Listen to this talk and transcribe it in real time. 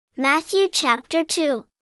Matthew chapter 2.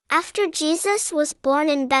 After Jesus was born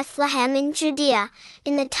in Bethlehem in Judea,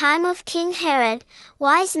 in the time of King Herod,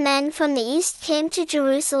 wise men from the east came to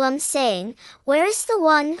Jerusalem saying, "Where is the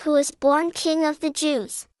one who is born King of the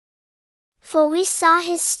Jews? For we saw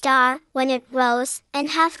his star when it rose,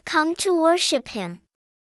 and have come to worship him."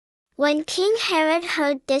 When King Herod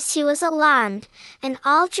heard this, he was alarmed, and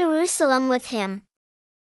all Jerusalem with him.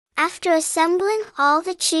 After assembling all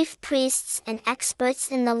the chief priests and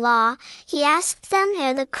experts in the law, he asked them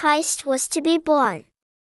where the Christ was to be born.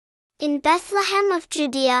 "In Bethlehem of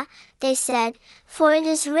Judea," they said, "for it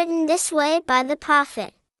is written this way by the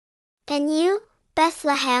prophet. And you,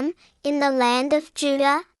 Bethlehem, in the land of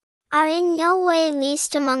Judah, are in no way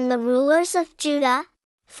least among the rulers of Judah,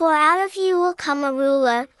 for out of you will come a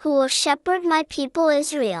ruler who will shepherd my people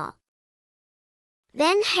Israel."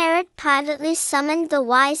 Then Herod privately summoned the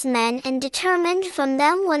wise men and determined from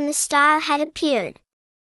them when the star had appeared.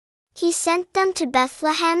 He sent them to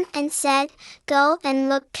Bethlehem and said, "Go and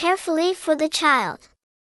look carefully for the child.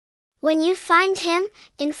 When you find him,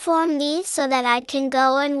 inform me so that I can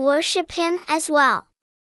go and worship him as well."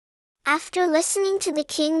 After listening to the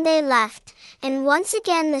king they left, and once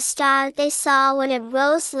again the star they saw when it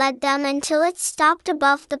rose led them until it stopped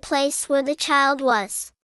above the place where the child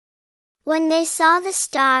was. When they saw the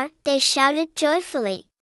star, they shouted joyfully.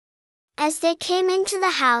 As they came into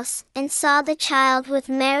the house and saw the child with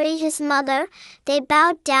Mary his mother, they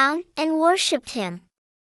bowed down and worshipped him.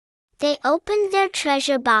 They opened their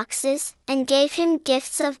treasure boxes and gave him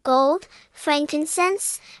gifts of gold,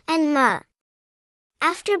 frankincense, and myrrh.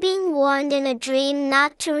 After being warned in a dream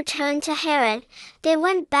not to return to Herod, they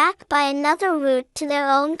went back by another route to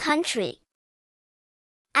their own country.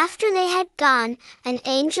 After they had gone, an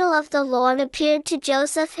angel of the Lord appeared to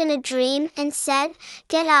Joseph in a dream and said,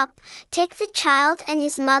 "Get up, take the child and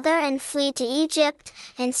his mother and flee to Egypt,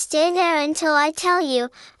 and stay there until I tell you,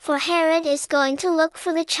 for Herod is going to look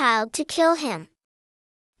for the child to kill him."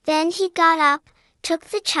 Then he got up, took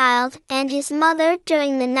the child and his mother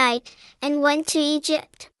during the night, and went to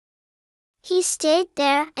Egypt. He stayed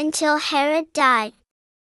there until Herod died.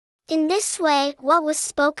 In this way, what was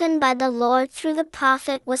spoken by the Lord through the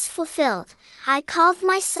prophet was fulfilled, "I called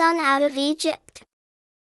my son out of Egypt."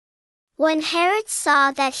 When Herod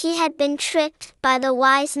saw that he had been tricked by the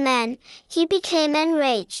wise men, he became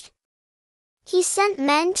enraged. He sent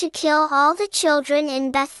men to kill all the children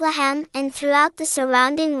in Bethlehem and throughout the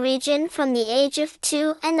surrounding region from the age of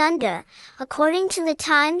 2 and under, according to the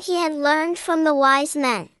time he had learned from the wise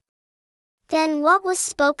men. Then what was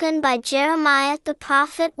spoken by Jeremiah the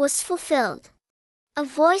prophet was fulfilled. A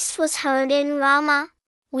voice was heard in Ramah,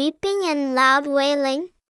 weeping and loud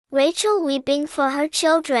wailing, Rachel weeping for her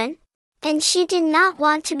children, and she did not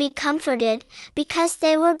want to be comforted, because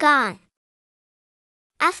they were gone.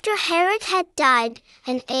 After Herod had died,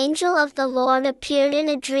 an angel of the Lord appeared in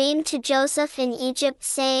a dream to Joseph in Egypt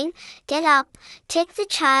saying, "Get up, take the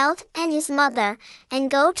child and his mother,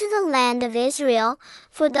 and go to the land of Israel,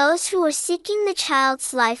 for those who were seeking the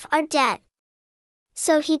child's life are dead."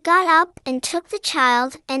 So he got up and took the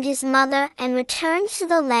child and his mother and returned to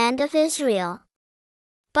the land of Israel.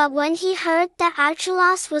 But when he heard that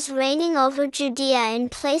Archelaus was reigning over Judea in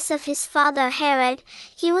place of his father Herod,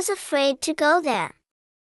 he was afraid to go there.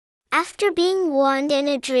 After being warned in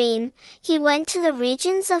a dream, he went to the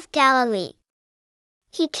regions of Galilee.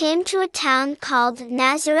 He came to a town called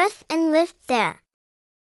Nazareth and lived there.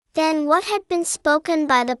 Then what had been spoken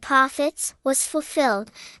by the prophets was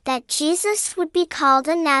fulfilled, that Jesus would be called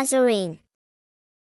a Nazarene.